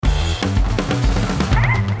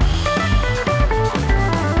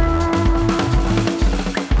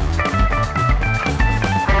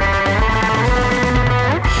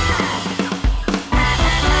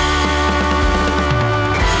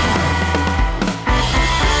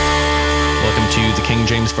to the King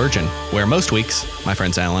James Virgin, where most weeks my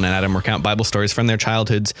friends Alan and Adam recount Bible stories from their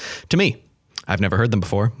childhoods to me. I've never heard them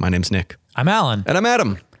before. My name's Nick. I'm Alan. And I'm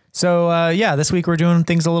Adam. So, this week we're doing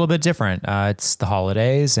things a little bit different. It's the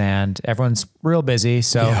holidays and everyone's real busy.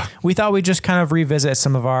 So we thought we'd just kind of revisit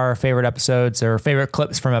some of our favorite episodes or favorite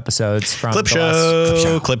clips from episodes. From Clip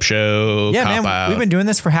show. Yeah, Cop man, out. we've been doing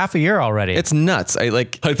this for half a year already. It's nuts. I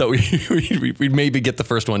thought we'd maybe get the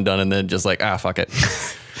first one done and then just fuck it.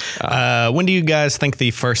 When do you guys think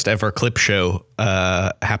the first ever clip show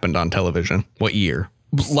happened on television? What year?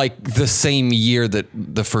 Like the same year that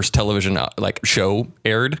the first television show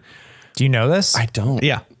aired. Do you know this? I don't.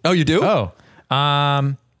 Yeah. Oh, you do? Oh,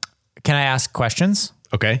 can I ask questions?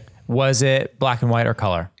 Okay. Was it black and white or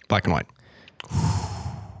color? Black and white.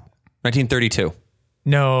 1932.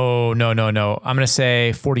 No. I'm going to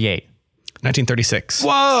say 48. 1936.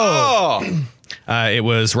 Whoa! It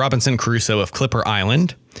was Robinson Crusoe of Clipper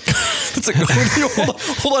Island. It's like,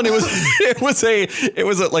 hold on. It was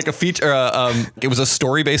a feature. It was a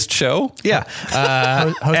story-based show. Yeah.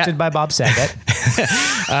 Hosted by Bob Saget.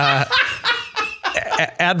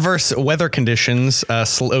 Adverse weather conditions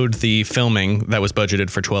slowed the filming that was budgeted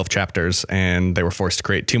for 12 chapters, and they were forced to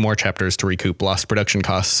create 2 more chapters to recoup lost production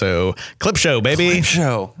costs. So clip show, baby. Clip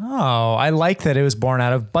show. Oh, I like that it was born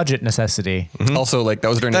out of budget necessity. Mm-hmm. Also, that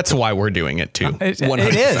was during. That's why we're doing it too. It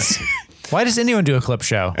is. Why does anyone do a clip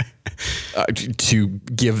show? To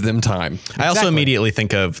give them time. I also immediately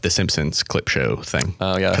think of the Simpsons clip show thing.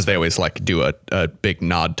 Oh, yeah. Because they always do a big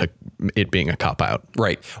nod to it being a cop out.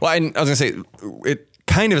 Right. Well, and I was going to say, it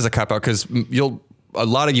kind of is a cop out because a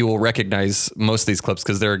lot of you will recognize most of these clips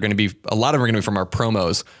because a lot of them are going to be from our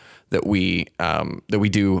promos that we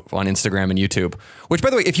do on Instagram and YouTube, which, by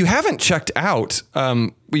the way, if you haven't checked out,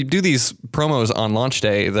 we do these promos on launch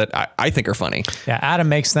day that I think are funny. Yeah, Adam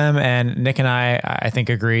makes them, and Nick and I think,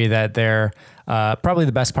 agree that they're probably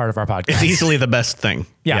the best part of our podcast. It's easily the best thing.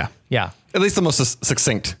 Yeah. At least the most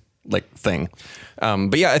succinct thing.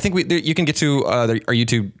 But yeah, I think you can get to our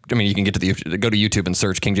YouTube. I mean, you can go to YouTube and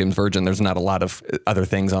search King James Virgin. There's not a lot of other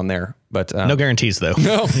things on there, but No guarantees though.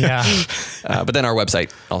 no. Yeah. But then our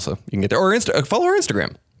website also, you can get there, or follow our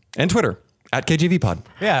Instagram and Twitter at KJVPod.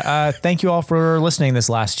 Yeah. Thank you all for listening this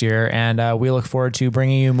last year, and we look forward to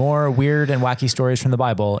bringing you more weird and wacky stories from the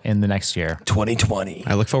Bible in the next year. 2020.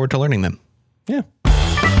 I look forward to learning them. Yeah.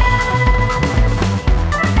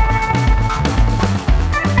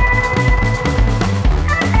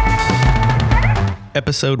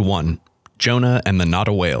 Episode 1, Jonah and the Not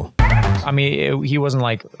a Whale. I mean, he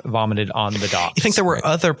wasn't vomited on the dock. You think there were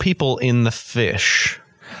other people in the fish?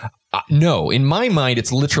 No, in my mind,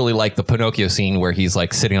 it's literally like the Pinocchio scene where he's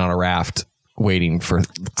sitting on a raft waiting for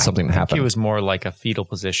something to happen. He was more like a fetal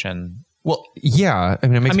position. Well, yeah. I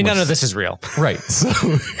mean, none of this is real. Right. So,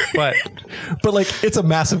 but it's a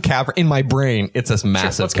massive cavern. In my brain, it's this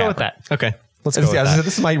massive let's go with cavern. that. Okay. Let's go with that.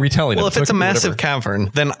 This is my retelling. Well, of if it's a Pinocchio, massive whatever.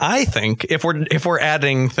 cavern, then I think if we're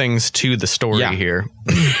adding things to the story here,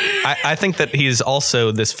 I think that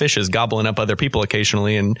this fish is gobbling up other people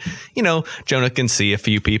occasionally, and Jonah can see a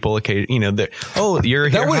few people occasionally. You're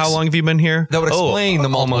here. How long have you been here? That would explain the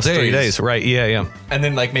multiple almost 3 days, right? Yeah. And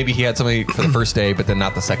then maybe he had somebody for the first day, but then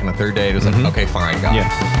not the second or third day. It was okay, fine, got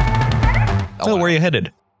it. So where are you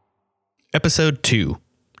headed? Episode 2,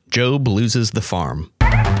 Job loses the farm.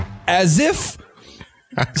 As if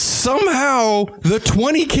somehow the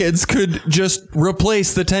 20 kids could just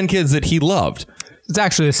replace the 10 kids that he loved. It's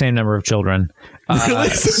actually the same number of children.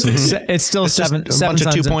 It's still seven bunch sons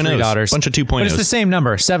of and 2.0s. 3 daughters. Bunch of 2.0s. But it's the same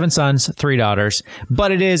number, 7 sons, 3 daughters.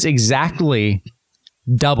 But it is exactly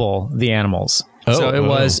double the animals. So it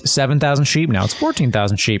was 7,000 sheep. Now it's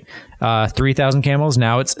 14,000 sheep. 3,000 camels.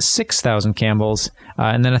 Now it's 6,000 camels.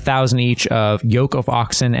 And then 1,000 each of yoke of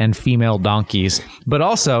oxen and female donkeys. But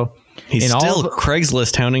also, he's still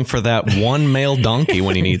Craigslist hounding for that one male donkey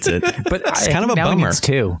when he needs it. But it's kind of a now bummer. He needs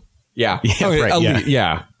 2. Yeah.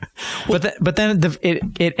 Yeah. But then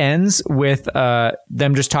it ends with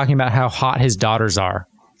them just talking about how hot his daughters are.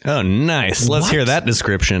 Oh, nice. Let's hear that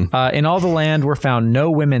description. In all the land were found no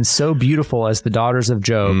women so beautiful as the daughters of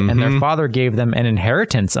Job, and their father gave them an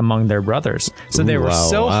inheritance among their brothers. So they were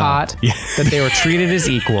so hot that they were treated as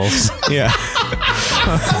equals. Yeah.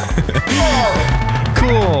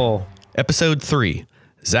 Cool. Episode 3,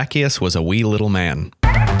 Zacchaeus was a wee little man.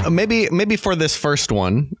 Maybe for this first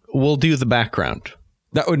one, we'll do the background.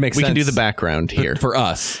 That would make sense. We can do the background here. For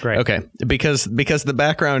us. Great. Okay, because the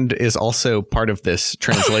background is also part of this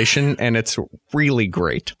translation, and it's really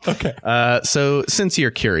great. Okay. So since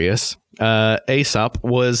you're curious, Aesop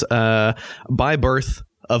was by birth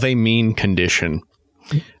of a mean condition,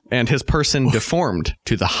 and his person deformed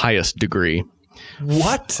to the highest degree.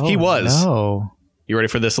 What? He was. No. You ready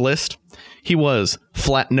for this list? He was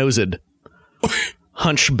flat-nosed,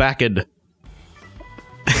 hunchbacked,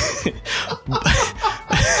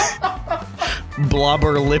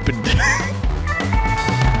 blobber-lipped.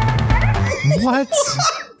 What?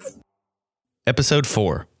 Episode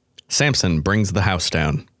 4. Samson brings the house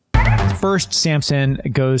down. First, Samson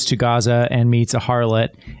goes to Gaza and meets a harlot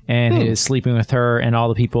and is sleeping with her, and all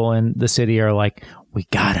the people in the city are like, we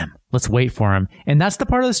got him. Let's wait for him. And that's the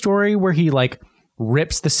part of the story where he like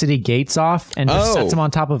rips the city gates off and just sets him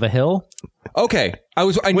on top of a hill. Okay. I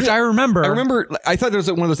remember. I remember. I thought there was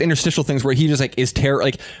one of those interstitial things where he just like is terror.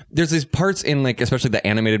 Like there's these parts in like, especially the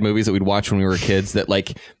animated movies that we'd watch when we were kids that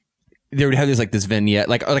like, they would have this vignette,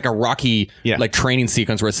 like a Rocky like training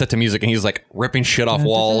sequence where it's set to music and he's like ripping shit off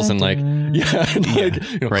walls and like but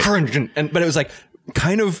it was like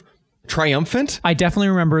kind of triumphant. I definitely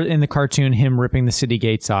remember in the cartoon him ripping the city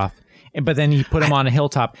gates off, but then he put him on a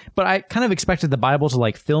hilltop. But I kind of expected the Bible to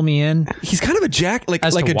like fill me in. He's kind of a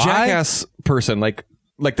jackass person, like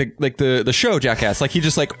the show Jackass. Like he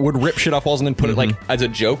just like would rip shit off walls and then put it like as a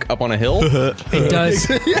joke up on a hill. It does.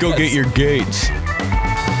 Go get your gates.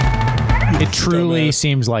 It truly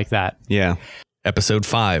seems like that. Yeah. Episode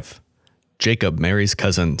 5. Jacob marries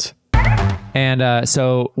cousins. And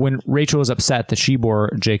so when Rachel was upset that she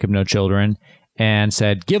bore Jacob no children and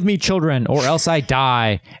said, give me children or else I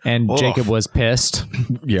die. And Jacob was pissed.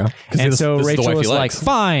 Yeah. And so Rachel was like,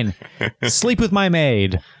 fine, sleep with my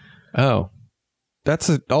maid. Oh, that's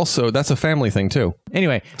a family thing too.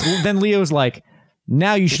 Anyway, then Leo's like,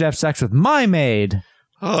 now you should have sex with my maid.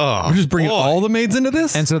 Oh, we're just bringing all the maids into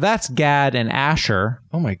this? And so that's Gad and Asher.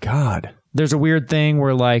 Oh my God. There's a weird thing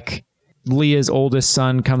where like Leah's oldest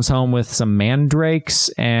son comes home with some mandrakes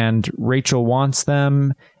and Rachel wants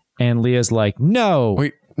them. And Leah's like, no.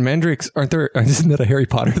 Wait, mandrakes, isn't that a Harry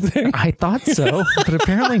Potter thing? I thought so, but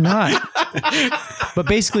apparently not. But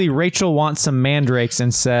basically Rachel wants some mandrakes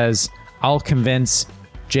and says, I'll convince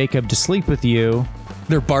Jacob to sleep with you.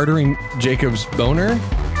 They're bartering Jacob's boner?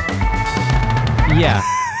 Yeah.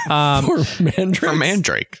 For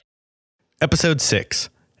Mandrake. Episode 6.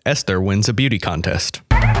 Esther wins a beauty contest.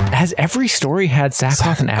 Has every story had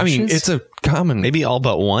sackcloth and ashes? I mean, it's a common. Maybe all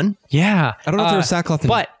but one. Yeah. I don't know if there was sackcloth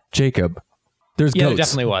and Jacob. There's goats. There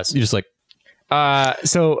definitely was. You just like.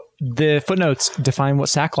 So the footnotes define what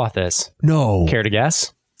sackcloth is. No. Care to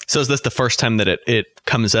guess? So is this the first time that it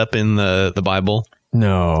comes up in the Bible?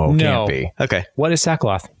 No. Can't be. Okay. What is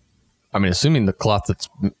sackcloth? I mean, assuming the cloth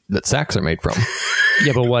that sacks are made from.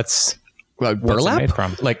 Yeah, but what's burlap? it made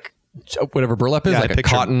from? Like whatever burlap is, like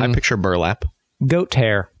cotton. I picture burlap. Goat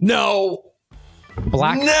hair. No.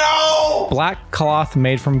 Black cloth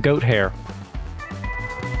made from goat hair.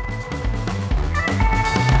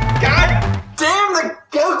 God damn, the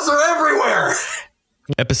goats are everywhere.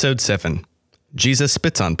 Episode 7. Jesus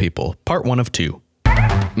spits on people. Part 1 of 2.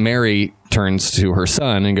 Mary turns to her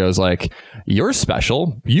son and goes like, you're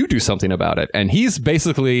special. You do something about it. And he's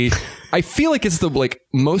basically, I feel like it's the like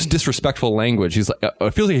most disrespectful language. He's like,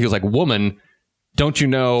 it feels like he was like, woman, don't you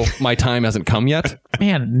know my time hasn't come yet?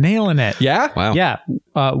 Man, nailing it. Yeah? Wow. Yeah.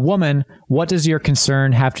 Woman, what does your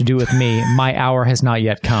concern have to do with me? My hour has not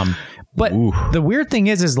yet come. But the weird thing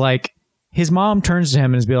is like his mom turns to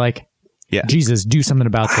him and is be like, yeah, Jesus, do something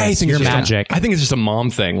about this. I think you're magic. I think it's just a mom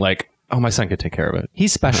thing. Like, oh, my son could take care of it.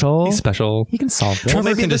 He's special. He's special. He can solve this. Well,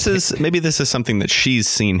 maybe this is something that she's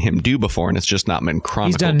seen him do before, and it's just not been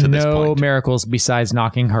chronicled to this point. He's done no miracles besides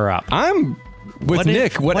knocking her up. I'm with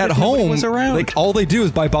Nick. What at if home was around? Like all they do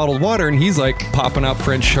is buy bottled water, and he's like popping out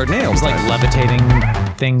French Chardonnay. He's like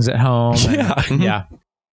levitating things at home. Yeah. Yeah.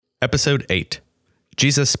 Episode 8.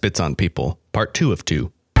 Jesus spits on people. Part 2 of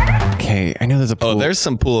 2. Okay, I know there's a pool. Oh, there's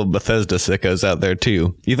some Pool of Bethesda sickos out there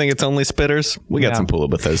too. You think it's only spitters? We got some Pool of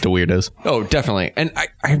Bethesda weirdos. Oh, definitely. And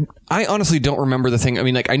I honestly don't remember the thing. I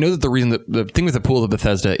mean, like, I know that the reason that the thing with the Pool of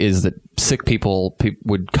Bethesda is that sick people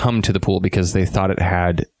would come to the pool because they thought it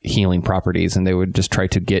had healing properties, and they would just try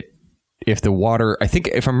to get, if the water, I think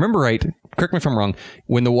if I remember right, correct me if I'm wrong,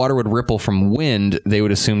 when the water would ripple from wind, they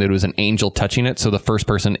would assume that it was an angel touching it, so the first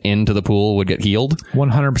person into the pool would get healed.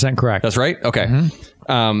 100% correct. That's right? Okay. Mm-hmm.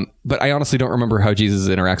 But I honestly don't remember how Jesus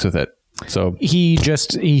interacts with it. So he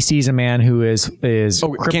sees a man who is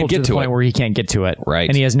crippled to the point where he can't get to it. Right.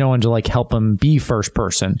 And he has no one to like help him be first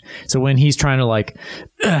person. So when he's trying to like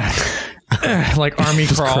army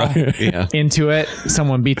crawl into it,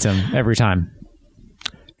 someone beats him every time.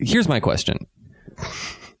 Here's my question.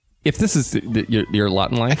 If this is your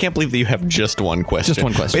lot in life. I can't believe that you have just one question. Just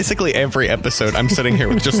one question. Basically every episode I'm sitting here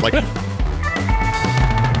with just like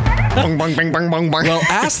bong, bong, bang, bang, bang, bang. Well,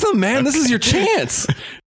 ask them, man. This is your chance.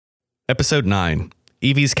 Episode 9,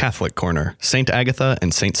 Evie's Catholic Corner, St. Agatha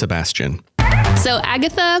and St. Sebastian. So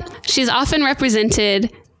Agatha, she's often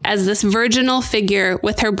represented as this virginal figure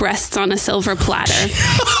with her breasts on a silver platter.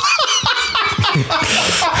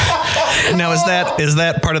 Now, is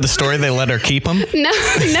that part of the story? They let her keep them? No,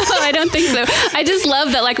 I don't think so. I just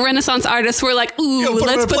love that, like, Renaissance artists were like, ooh,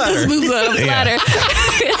 let's put those boobs on a platter.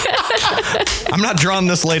 I'm not drawing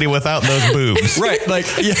this lady without those boobs. Right. Like,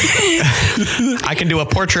 yeah. I can do a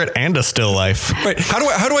portrait and a still life. Right. How do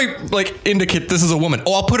I like indicate this is a woman?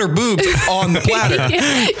 Oh, I'll put her boobs on the platter.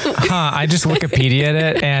 I just Wikipedia'd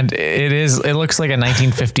it, and it looks like a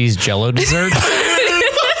 1950s Jell-O dessert.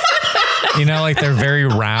 You know, like they're very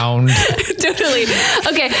round. Totally.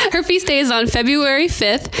 Okay, her feast day is on February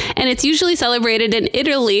 5th, and it's usually celebrated in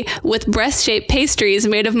Italy with breast-shaped pastries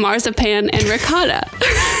made of marzipan and ricotta.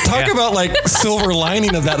 Talk about like silver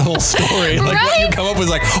lining of that whole story. Like what you come up with is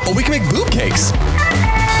like, oh, we can make boob cakes.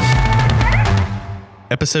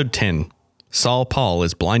 Episode 10, Saul Paul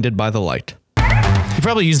is blinded by the light. He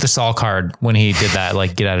probably used the Saul card when he did that,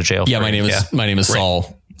 like get out of jail. Yeah, my name is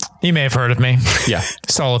Saul. You may have heard of me. Yeah.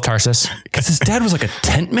 Saul of Tarsus. Because his dad was like a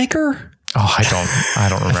tent maker. Oh, I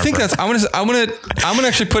don't remember. I think that's, I'm gonna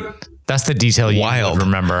actually put. That's the detail you would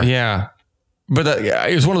remember. Yeah. But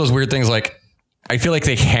it was one of those weird things. Like, I feel like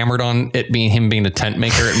they hammered on it being him being a tent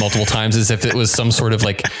maker at multiple times as if it was some sort of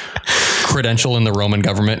like credential in the Roman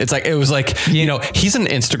government. It was like, you know, he's an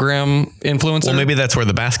Instagram influencer. Well, maybe that's where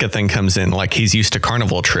the basket thing comes in. Like he's used to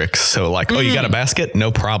carnival tricks. So like, oh, you got a basket?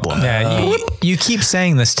 No problem. Yeah, you keep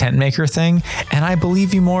saying this tent maker thing, and I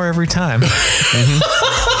believe you more every time.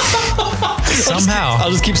 Somehow.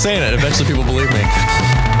 I'll just keep saying it. Eventually people believe me.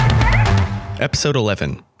 Episode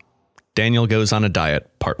 11, Daniel Goes on a Diet,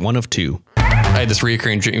 part 1 of 2. I had this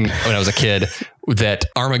recurring dream when I was a kid that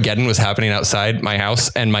Armageddon was happening outside my house,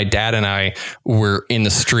 and my dad and I were in the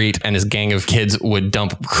street, and his gang of kids would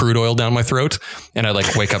dump crude oil down my throat, and I'd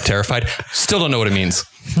like wake up terrified. Still don't know what it means.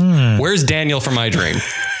 Where's Daniel from my dream?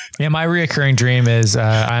 Yeah, my reoccurring dream is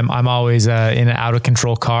I'm always in an out of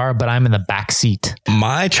control car, but I'm in the back seat.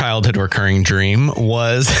 My childhood recurring dream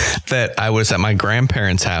was that I was at my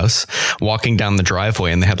grandparents' house walking down the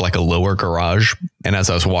driveway, and they had like a lower garage. And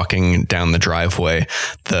as I was walking down the driveway,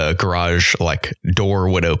 the garage like door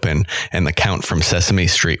would open, and the Count from Sesame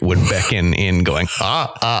Street would beckon in, going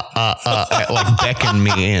like beckon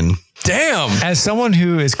me in. Damn. As someone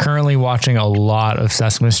who is currently watching a lot of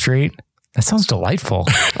Sesame Street, that sounds delightful.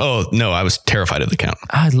 Oh, no, I was terrified of the Count.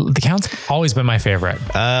 The Count's always been my favorite.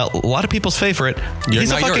 A lot of people's favorite.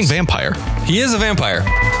 He's a fucking vampire. He is a vampire.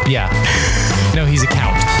 Yeah. No, he's a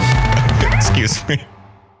Count. Excuse me.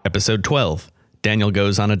 Episode 12, Daniel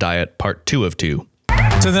Goes on a Diet, part 2 of 2.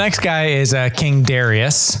 So the next guy is King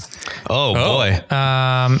Darius. Oh boy.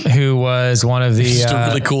 Who was one of the... He's a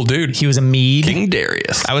really cool dude. He was a Mede. King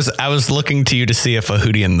Darius. I was looking to you to see if a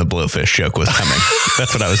Hootie and the Blowfish joke was coming.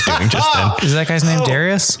 That's what I was doing just then. Is that guy's name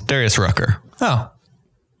Darius? Darius Rucker. Oh.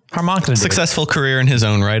 Harmonica. Successful career in his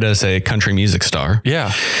own right as a country music star.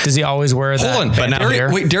 Yeah. Does he always wear that? Hold on. But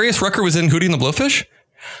now wait, Darius Rucker was in Hootie and the Blowfish?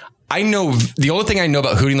 I know the only thing I know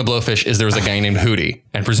about Hootie and the Blowfish is there was a guy named Hootie,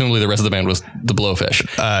 and presumably the rest of the band was the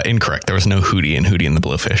Blowfish. Incorrect. There was no Hootie in Hootie and the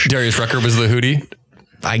Blowfish. Darius Rucker was the Hootie?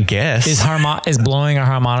 I guess. Is blowing a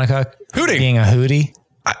harmonica Hootie. being a Hootie?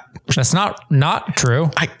 That's not true.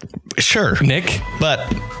 Sure. Nick? But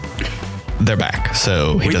they're back,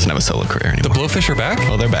 so he doesn't have a solo career The anymore. Blowfish are back?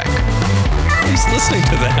 Oh, they're back. Who's listening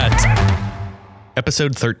to that?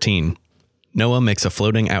 Episode 13, Noah makes a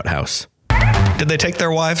floating outhouse. Did they take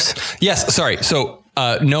their wives? Yes, sorry. So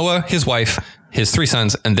Noah, his wife, his 3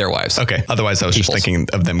 sons, and their wives. Okay. Otherwise, I was just thinking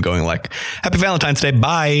of them going like, Happy Valentine's Day.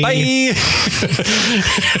 Bye. Bye.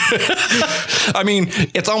 I mean,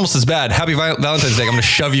 it's almost as bad. Happy Valentine's Day. I'm going to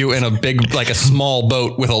shove you in a big, like a small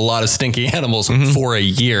boat with a lot of stinky animals for a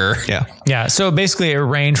year. Yeah. Yeah. So basically it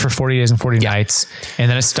rained for 40 days and 40 nights, and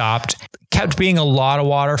then it stopped. Kept being a lot of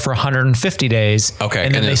water for 150 days. Okay.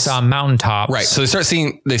 And then they saw mountaintops. Right. So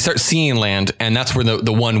they start seeing land, and that's where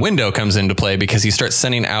the one window comes into play, because he starts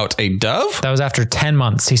sending out a dove. That was after 10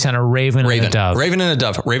 months. He sent a raven and a dove. Raven and a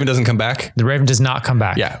dove. Raven doesn't come back. The raven does not come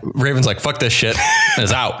back. Yeah. Raven's like, fuck this shit, and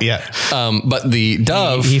is out. Yeah. But the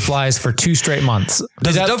dove. He flies for 2 straight months.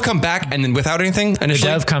 Does the dove come back and then without anything initially?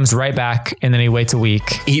 The dove comes right back, and then he waits a week.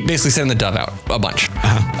 He basically sent the dove out a bunch.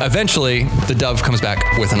 Eventually, the dove comes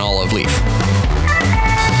back with an olive leaf.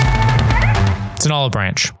 It's an olive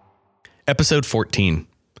branch. Episode 14,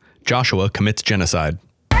 Joshua commits genocide.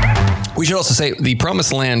 We should also say the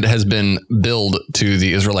promised land has been billed to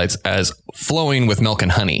the Israelites as flowing with milk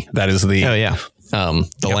and honey. That is the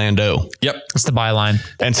The Lando. Yep. It's the byline.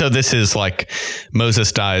 And so this is like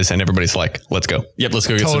Moses dies and everybody's like, let's go. Yep. Let's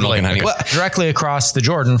go get some milk and honey. Well, directly across the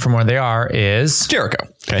Jordan from where they are is Jericho.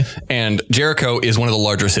 Okay. And Jericho is one of the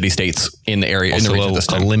larger city-states in the area, in the region at this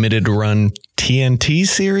a time. limited run TNT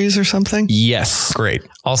series or something? Yes. Great.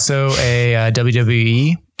 also a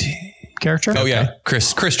WWE character. Oh yeah,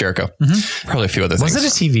 Chris Jericho. Probably a few other things. Was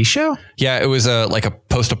it a TV show? Yeah, it was like a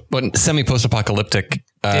semi-post-apocalyptic.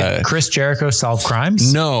 Did Chris Jericho solve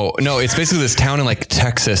crimes? No, it's basically this town in like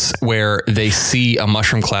Texas where they see a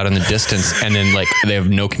mushroom cloud in the distance, and then like they have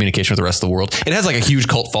no communication with the rest of the world. It has like a huge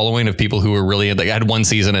cult following of people who are really like had one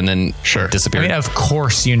season and then disappeared. I mean, of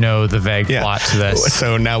course, you know the vague plot to this.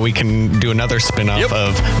 So now we can do another spin-off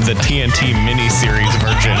of the TNT miniseries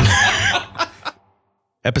version.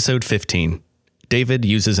 Episode 15. David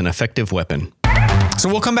uses an effective weapon. So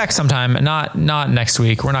we'll come back sometime, not next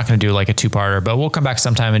week. We're not going to do like a two-parter, but we'll come back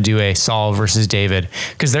sometime and do a Saul versus David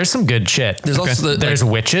because there's some good shit. There's also there's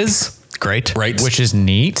witches, Great. right, which is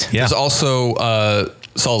neat. Yeah. There's also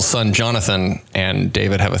Saul's son Jonathan and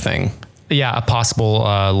David have a thing. Yeah, a possible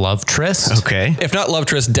love tryst. Okay. If not love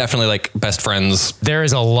tryst, definitely like best friends. There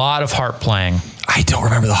is a lot of harp playing. I don't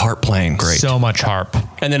remember the harp playing. Great. So much harp.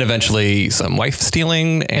 And then eventually some wife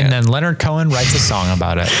stealing. And then Leonard Cohen writes a song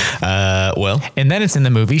about it. Well, And then it's in the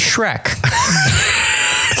movie Shrek.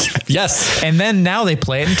 yes, And then now they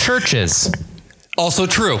play it in churches, also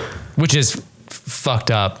true. which is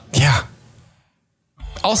fucked up. Yeah.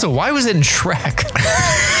 Also, why was it in Shrek?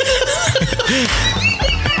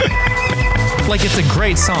 Like, it's a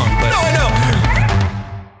great song, but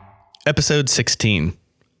episode 16.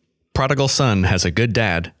 Prodigal son has a good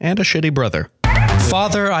dad and a shitty brother.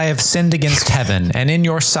 Father, I have sinned against heaven and in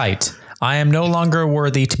your sight. I am no longer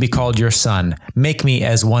worthy to be called your son. Make me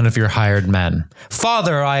as one of your hired men.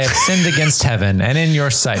 Father, I have sinned against heaven and in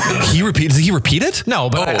your sight. Does he repeat it? No,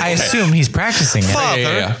 but I assume he's practicing it.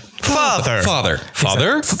 Yeah. Father.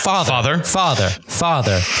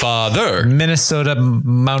 Minnesota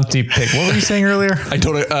Mountie Pig. What were you saying earlier? I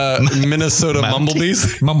told it. Minnesota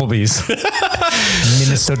Mumblebees. Mumblebees.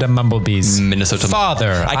 Minnesota Mumblebees. Minnesota.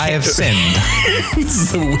 Father, I have sinned. This is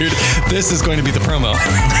so weird. This is going to be the promo.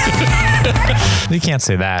 You can't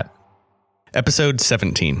say that. Episode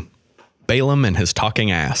 17. Balaam and his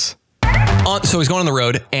talking ass. So he's going on the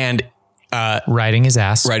road and Riding his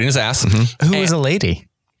ass. riding his ass. Who is a lady?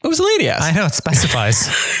 It was a lady ass. I know it specifies.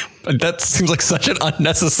 That seems like such an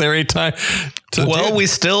unnecessary time to Well, do. we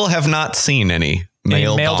still have not seen any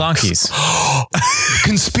male donkeys.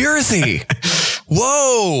 Conspiracy.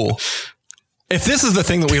 Whoa. If this is the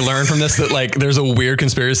thing that we learn from this, that like there's a weird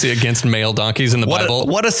conspiracy against male donkeys in the Bible.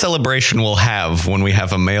 What a celebration we'll have when we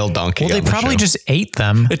have a male donkey. Well, they on the probably show. just ate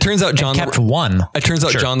them. It turns out John kept one. It turns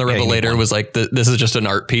out Sure. John the Yeah, you need Revelator one. was like, this is just an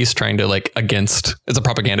art piece trying to like it's a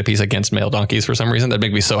propaganda piece against male donkeys for some reason. That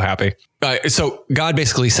made me so happy. So God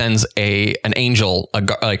basically sends an angel,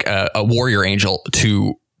 a warrior angel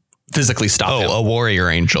to physically stop him. a warrior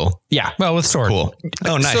angel. Yeah. Well, with sword. Cool.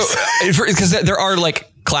 Oh, nice. So, because there are like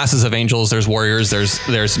classes of angels, there's warriors,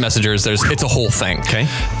 there's messengers, it's a whole thing. Okay.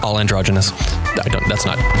 All androgynous. That's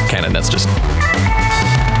not canon. That's just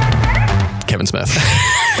Kevin Smith.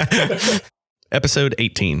 Episode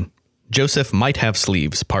 18. Joseph might have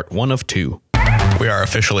sleeves, part 1 of 2. We are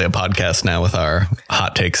officially a podcast now with our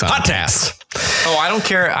hot takes on Cats. Oh, I don't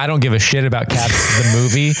care. I don't give a shit about Cats the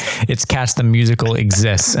movie. It's Cats the musical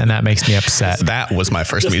exists, and that makes me upset. That was my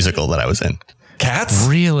first musical that I was in. Cats?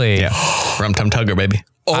 Really? Yeah. Rum Tum Tugger, baby.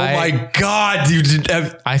 Oh my God, dude.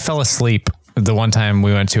 I fell asleep the one time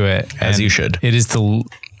we went to it. As and you should. It is the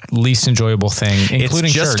least enjoyable thing, including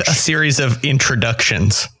It's just church. a series of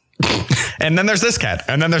introductions. And then there's this cat.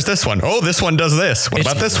 And then there's this one. Oh, this one does this. What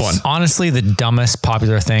about this one? Honestly, the dumbest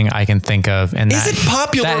popular thing I can think of. And Is it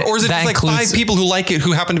popular or is it that just like includes- 5 people who like it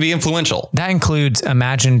who happen to be influential? That includes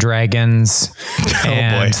Imagine Dragons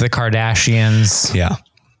and boy. the Kardashians. Yeah.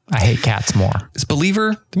 I hate Cats more. Is Believer?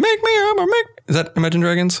 Make me up or make. Is that Imagine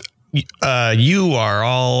Dragons? You are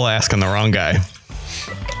all asking the wrong guy.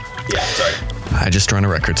 Yeah, sorry. I just run a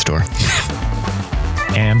record store.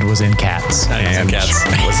 And was in Cats. And Cats.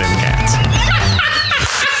 was in Cats.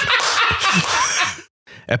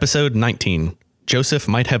 Episode 19. Joseph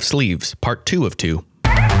might have sleeves, part 2 of 2.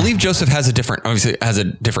 I believe Joseph has a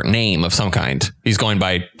different name of some kind. He's going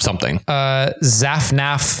by something.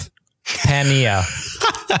 Zaphnath Pania.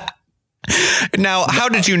 Now, how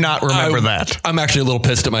did you not remember that? I'm actually a little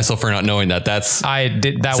pissed at myself for not knowing that. That's I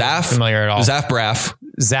did that Zaph. wasn't familiar at all. Zaph Braff.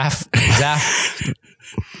 Zaph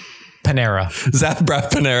Panera. Zap Braff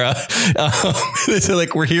Panera. They say,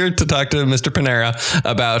 like, we're here to talk to Mr. Panera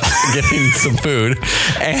about getting some food.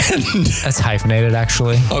 And That's hyphenated,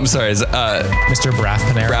 actually. I'm sorry, Mr. Braff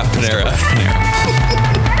Panera. Braff Panera.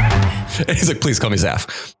 And he's like, please call me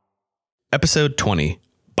Zaf. Episode 20,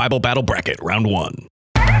 Bible Battle Bracket, Round 1.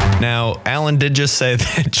 Now, Alan did just say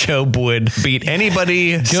that Job would beat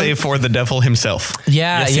anybody save for the devil himself.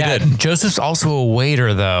 Yeah, Yes, he yeah. did. Joseph's also a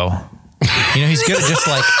waiter, though. You know, he's good at just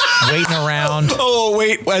like waiting around. Oh,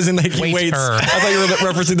 wait, as in like he waits. Waiter. I thought you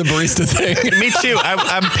were referencing the barista thing. Me too.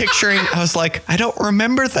 I'm picturing, I was like, I don't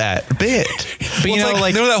remember that bit. But you know,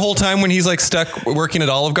 you know that whole time when he's like stuck working at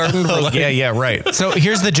Olive Garden? For like, Yeah, right. So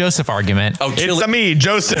here's the Joseph argument. Oh, It's me,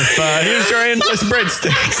 Joseph. Here's your endless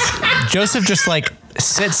breadsticks. Joseph just like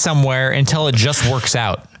sits somewhere until it just works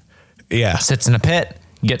out. Yeah. Sits in a pit,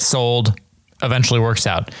 gets sold, eventually works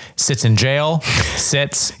out. Sits in jail,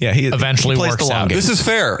 sits, Yeah, he eventually plays works the long out. game. This is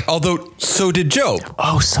fair, although so did Job.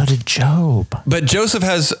 Oh, so did Job. But Joseph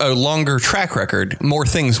has a longer track record. More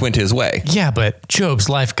things went his way. Yeah, but Job's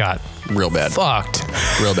life got Real bad. fucked.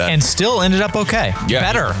 Real bad. And still ended up okay. Yeah.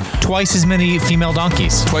 Better. Twice as many female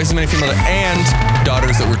donkeys. Twice as many female and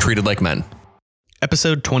daughters that were treated like men.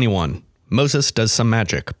 Episode 21, Moses Does Some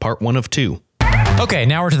Magic, Part 1 of 2. Okay,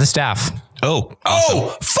 now we're to the staff. Oh,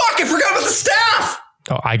 Oh, fuck, I forgot about the staff.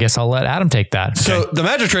 Oh, I guess I'll let Adam take that. So the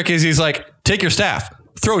magic trick is he's like, take your staff,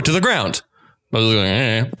 throw it to the ground.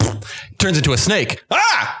 Moses goes, turns into a snake.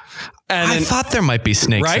 Ah! And I then, thought there might be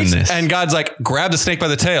snakes right? in this. And God's like, grab the snake by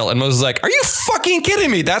the tail. And Moses is like, are you fucking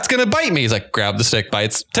kidding me? That's going to bite me. He's like, grab the snake by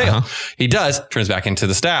its tail. He does, turns back into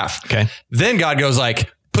the staff. Okay. Then God goes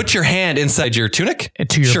like, put your hand inside your tunic.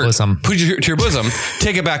 To your bosom. Put it to your bosom.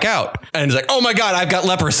 Take it back out. And he's like, oh my God, I've got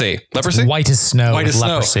leprosy. Leprosy? White as snow. White as with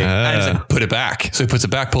snow. leprosy. And he's like, put it back. So he puts it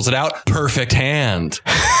back, pulls it out. Perfect hand.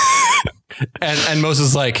 and Moses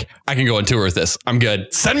is like, I can go on tour with this. I'm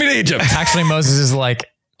good. Send me to Egypt. Actually, Moses is like,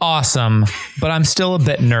 awesome, but I'm still a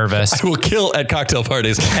bit nervous. I will kill at cocktail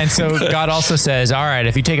parties. And so God also says, all right,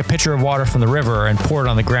 if you take a pitcher of water from the river and pour it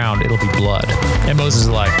on the ground, it'll be blood. And Moses is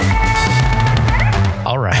like,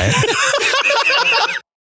 all right.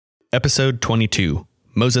 Episode 22,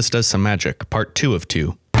 Moses Does Some Magic, Part 2 of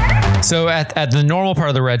 2. So at the normal part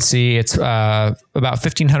of the Red Sea, it's about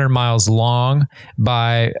 1,500 miles long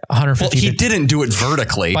by 150 Well, he didn't do it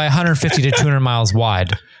vertically. by 150 to 200 miles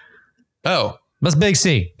wide. Oh, That's Big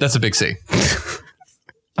C. that's a big C.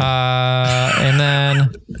 And then,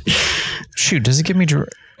 shoot, does it give me...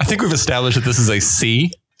 I think we've established that this is a sea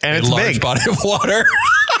and it's a large big. body of water.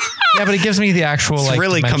 Yeah, but it gives me the actual It's like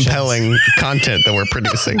really dimensions. compelling content that we're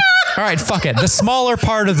producing. All right, fuck it. The smaller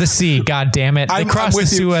part of the sea, god damn it. They I'm crossed the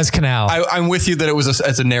with you. Suez Canal. I'm with you that it was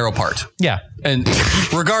a narrow part. yeah. And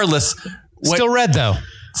regardless, Still red though.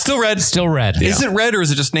 still red. Still red. Is it red or is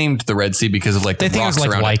it just named the Red Sea because of like the They think it rocks was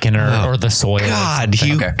like around lichen or the soil. or God,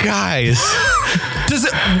 something. you Okay. guys. Does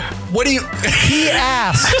it? What do you? He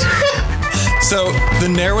asked. So the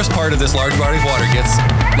narrowest part of this large body of water gets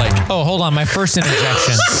like. Oh, hold on. My first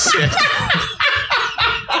interjection.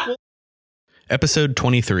 Episode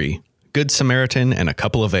 23, Good Samaritan and a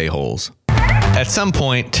Couple of A-Holes. At some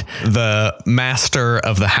point, the master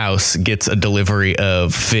of the house gets a delivery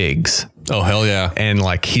of figs. Oh hell yeah! And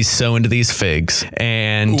like he's so into these figs.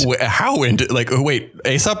 And How into like? Wait,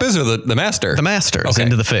 Aesop is or the master? the master is Okay.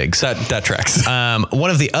 into the figs. That tracks. One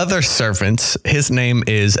of the other servants, his name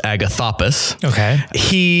is Agathopus. Okay.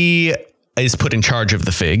 He is put in charge of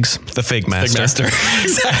the figs, the fig master. Exactly.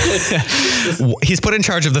 He's put in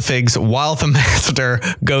charge of the figs while the master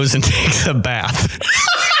goes and takes a bath.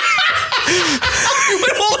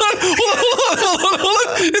 Hold on.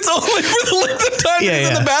 It's only for the length of time Yeah, he's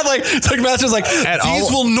in yeah. the bath. Like it's like master's like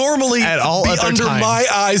these will normally at all be other under times, my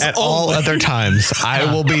eyes. at all only. other times I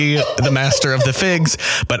will be the master of the figs,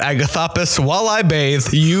 but Agathopus, while I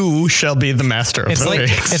bathe, you shall be the master of It's the like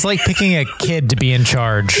figs. picking a kid to be in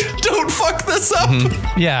charge. Don't fuck this up.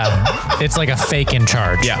 Yeah. It's like a fake in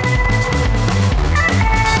charge. Yeah.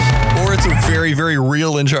 Or it's a very, very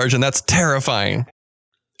real in charge, and that's terrifying.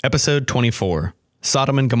 Episode 24,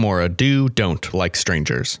 Sodom and Gomorrah don't like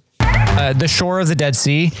strangers. The shore of the Dead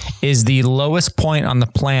Sea is the lowest point on the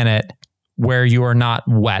planet where you are not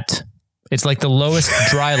wet. It's like the lowest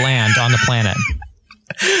dry land on the planet.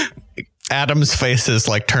 Adam's face is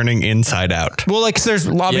like turning inside out. Well, like 'cause there's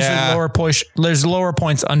obviously Yeah. there's lower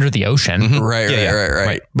points under the ocean,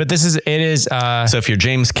 Right. but it is. So if you're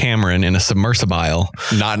James Cameron in a submersible,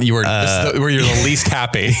 Not you were this is where you're the least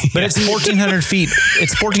happy. But it's 1,400 feet.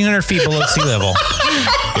 It's 1,400 feet below sea level.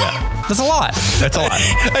 yeah, That's a lot. that's a lot.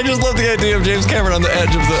 I just love the idea of James Cameron on the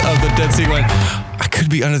edge of the Dead Sea going, I could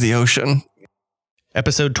be under the ocean.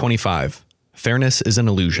 Episode 25. Fairness is an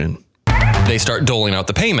illusion. They start doling out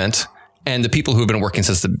the payment, and the people who've been working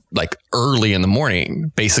since early in the morning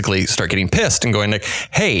basically start getting pissed and going like,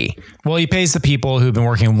 hey. Well, he pays the people who've been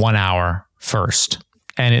working 1 hour first,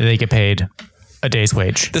 and they get paid a day's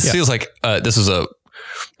wage. This feels like this is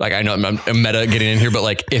I know I'm meta getting in here,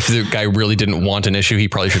 but if the guy really didn't want an issue, he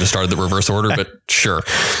probably should have started the reverse order, but sure.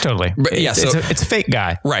 Totally. But yeah, so it's a fake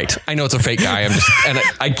guy. Right. I know it's a fake guy.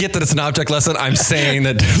 I get that it's an object lesson. I'm saying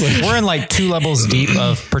that we're in 2 levels deep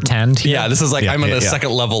of pretend here. Yeah, this is I'm on the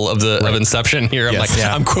second level of Inception here. I'm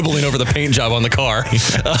I'm quibbling over the paint job on the car.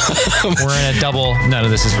 We're in a double. None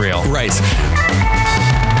of this is real. Right.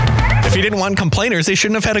 If he didn't want complainers, he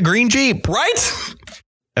shouldn't have had a green Jeep. Right?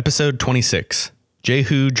 Episode 26.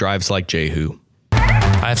 Jehu drives like Jehu.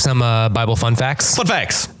 I have some Bible fun facts. Fun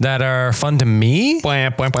facts. That are fun to me.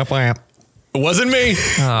 Blamp, blamp, blamp, blamp. Wasn't me.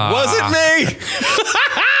 Wasn't me.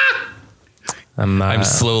 I'm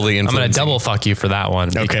slowly influencing. I'm going to double fuck you for that one.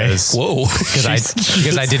 Okay. Because, whoa.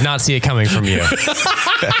 Because I did not see it coming from you.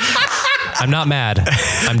 I'm not mad.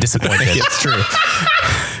 I'm disappointed. It's true.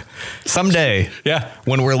 Someday,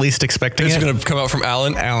 when we're least expecting it's going to come out from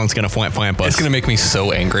Alan. Alan's going to flamp us. It's going to make me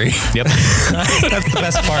so angry. Yep. That's the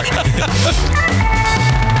best part.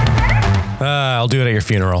 I'll do it at your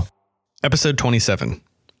funeral. Episode 27.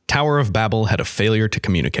 Tower of Babel had a failure to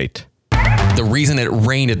communicate. The reason it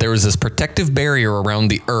rained, there was this protective barrier around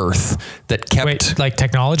the earth that kept... Wait, like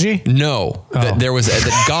technology? No. That there was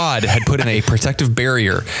that God had put in a protective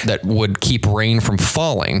barrier that would keep rain from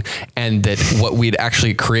falling, and that what we'd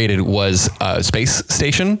actually created was a space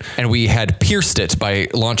station, and we had pierced it by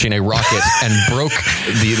launching a rocket and broke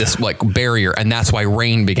this barrier, and that's why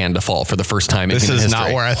rain began to fall for the first time in This human is history.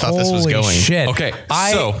 not where I thought this was Holy going. shit. Okay,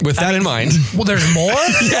 so with that in mind... Well, there's more?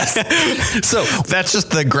 Yes. So that's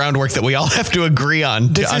just the groundwork that we all have to agree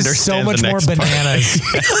on to understand. This is so much the more next part. bananas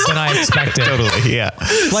than I expected. Totally, yeah.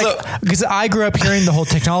 Because I grew up hearing the whole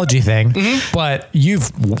technology thing, but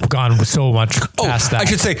you've gone so much past that. I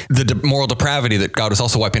should say the moral depravity that God was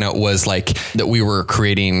also wiping out was that we were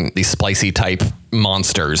creating these splicey type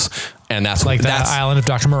monsters. And that's the island of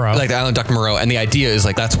Dr. Moreau. Like the island of Dr. Moreau. And the idea is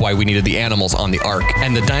that's why we needed the animals on the ark.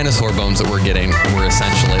 And the dinosaur bones that we're getting were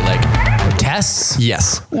essentially tests?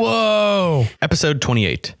 Yes. Whoa. Episode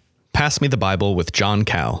 28. Pass Me the Bible with John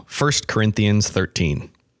Cal. 1 Corinthians 13.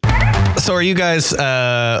 So are you guys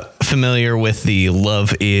familiar with the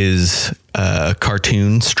Love Is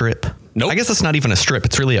cartoon strip? Nope. I guess it's not even a strip.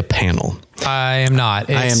 It's really a panel. I am not.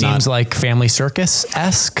 It seems like Family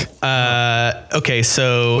Circus-esque. Okay,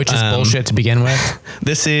 so... Which is bullshit to begin with.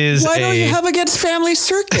 This is Why don't you have against Family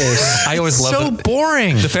Circus? I always love so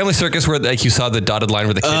boring. The Family Circus where you saw the dotted line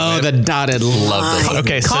where the kid went. The dotted line.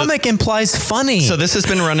 Okay, so... Comic implies funny. So this has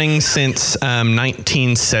been running since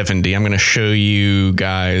 1970. I'm going to show you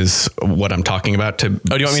guys what I'm talking about to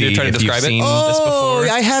do you want me to try to describe it? Seen this before?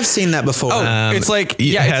 I have seen that before. It's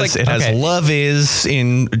it has Love Is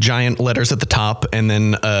in giant letters at the top, and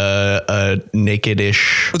then a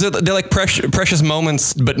naked-ish. They're like precious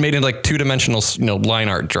moments, but made in 2-dimensional, line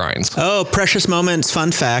art drawings. Oh, Precious Moments.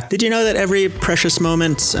 Fun fact. Did you know that every Precious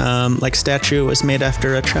Moments statue was made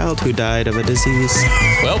after a child who died of a disease?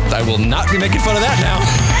 Well, I will not be making fun of that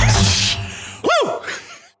now. Woo!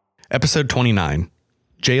 Episode 29.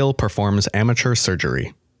 Jael performs amateur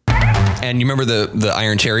surgery. And you remember the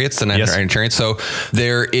Iron Chariots, the Iron Chariots? So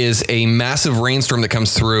there is a massive rainstorm that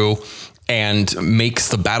comes through and makes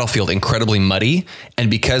the battlefield incredibly muddy. And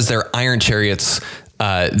because they're Iron Chariots,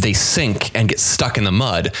 they sink and get stuck in the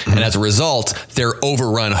mud. Mm-hmm. And as a result, they're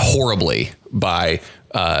overrun horribly by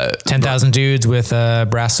 10,000 dudes with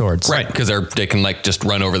brass swords. Right, because they can just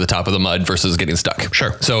run over the top of the mud versus getting stuck.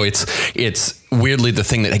 Sure. So it's weirdly the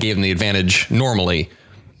thing that gave them the advantage normally.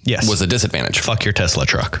 Yes. Was a disadvantage. Fuck your Tesla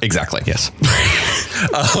truck. Exactly. Yes.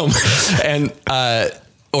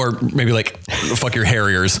 Or maybe fuck your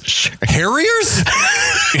Harriers. Harriers?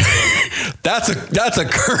 That's a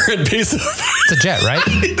current piece of... It's a jet, right?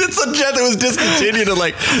 It's a jet that was discontinued in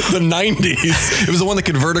the 90s. It was the one that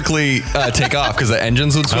could vertically take off because the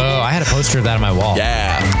engines would swim. Oh, I had a poster of that on my wall.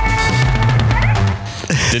 Yeah.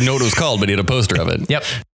 Didn't know what it was called, but he had a poster of it. Yep.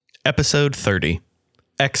 Episode 30.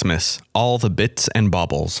 Xmas, all the bits and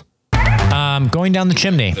baubles. Going down the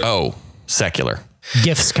chimney. Oh, secular.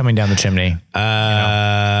 Gifts coming down the chimney.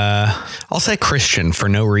 I'll say Christian for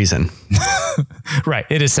no reason. Right.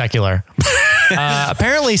 It is secular.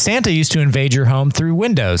 Apparently Santa used to invade your home through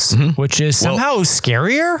windows, which is somehow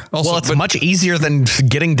scarier. Also, it's much easier than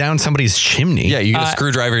getting down somebody's chimney. Yeah, you get a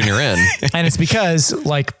screwdriver and you're in. And it's because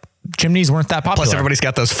chimneys weren't that popular. Plus, everybody's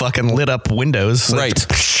got those fucking lit up windows.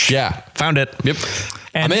 Right. Yeah. Found it. Yep.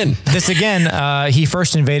 And I'm in. This again, he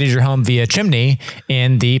first invaded your home via chimney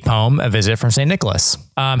in the poem A Visit from St. Nicholas.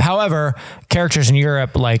 However, characters in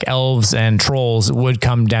Europe like elves and trolls would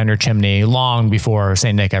come down your chimney long before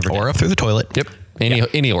St. Nick ever did. Or up through the toilet. Yep.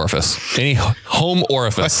 Any orifice. Any home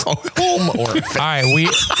orifice. Home orifice. All right,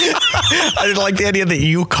 I didn't like the idea that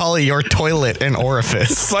you call your toilet an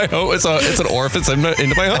orifice. My home, it's an orifice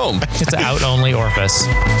into my home. it's an out-only orifice.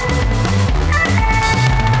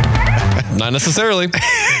 Not necessarily.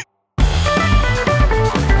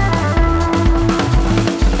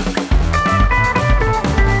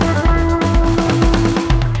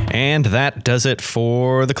 And that does it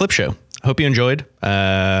for the clip show. Hope you enjoyed.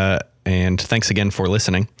 And thanks again for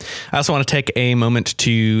listening. I also want to take a moment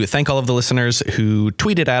to thank all of the listeners who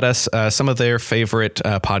tweeted at us some of their favorite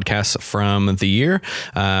podcasts from the year.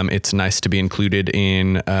 It's nice to be included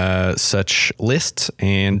in such lists,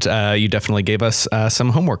 and you definitely gave us some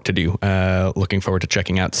homework to do. Looking forward to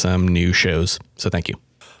checking out some new shows. So thank you.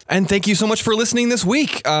 And thank you so much for listening this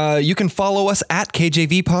week. You can follow us at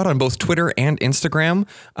KJVPod on both Twitter and Instagram.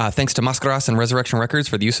 Thanks to Mascaras and Resurrection Records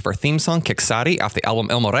for the use of our theme song, Kixari, off the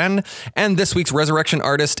album El Moran. And this week's Resurrection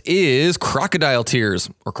artist is Crocodile Tears,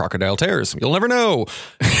 or Crocodile Tears. You'll never know.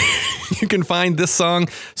 You can find this song,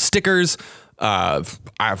 stickers,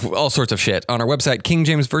 all sorts of shit on our website,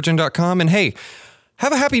 kingjamesvirgin.com. And hey,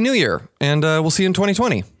 have a happy new year, and we'll see you in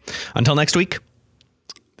 2020. Until next week,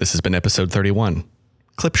 this has been episode 31.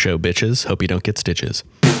 Clip show, bitches. Hope you don't get stitches.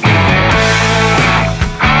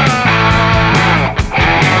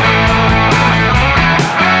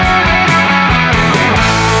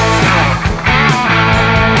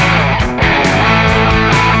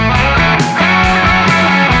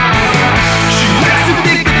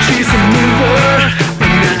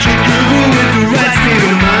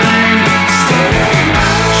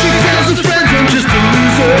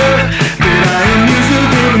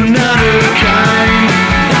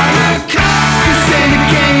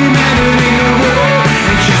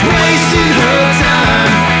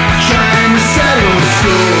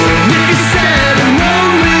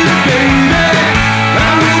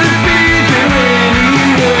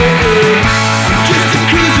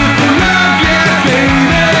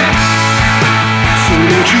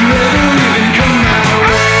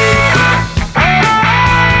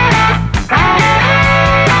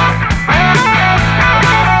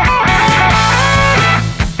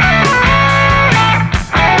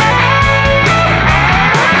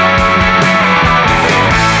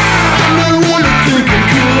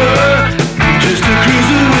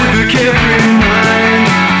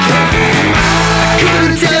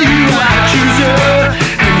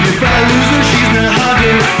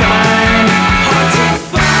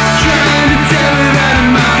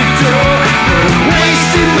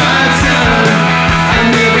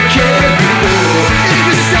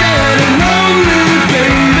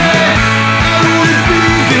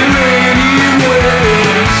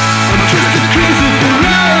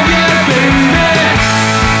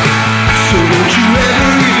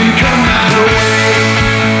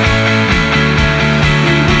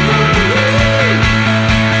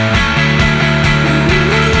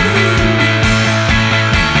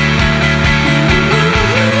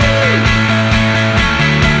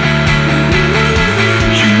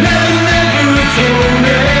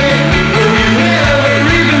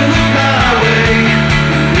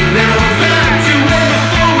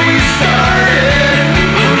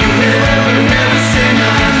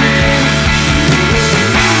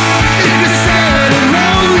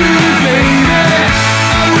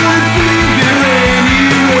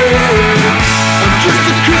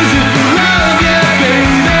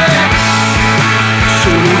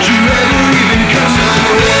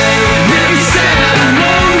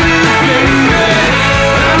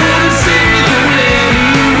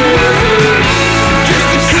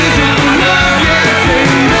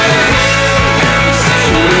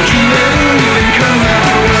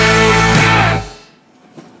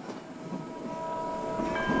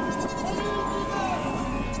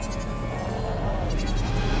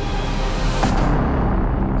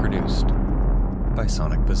 By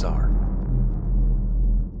Sonic Bazaar.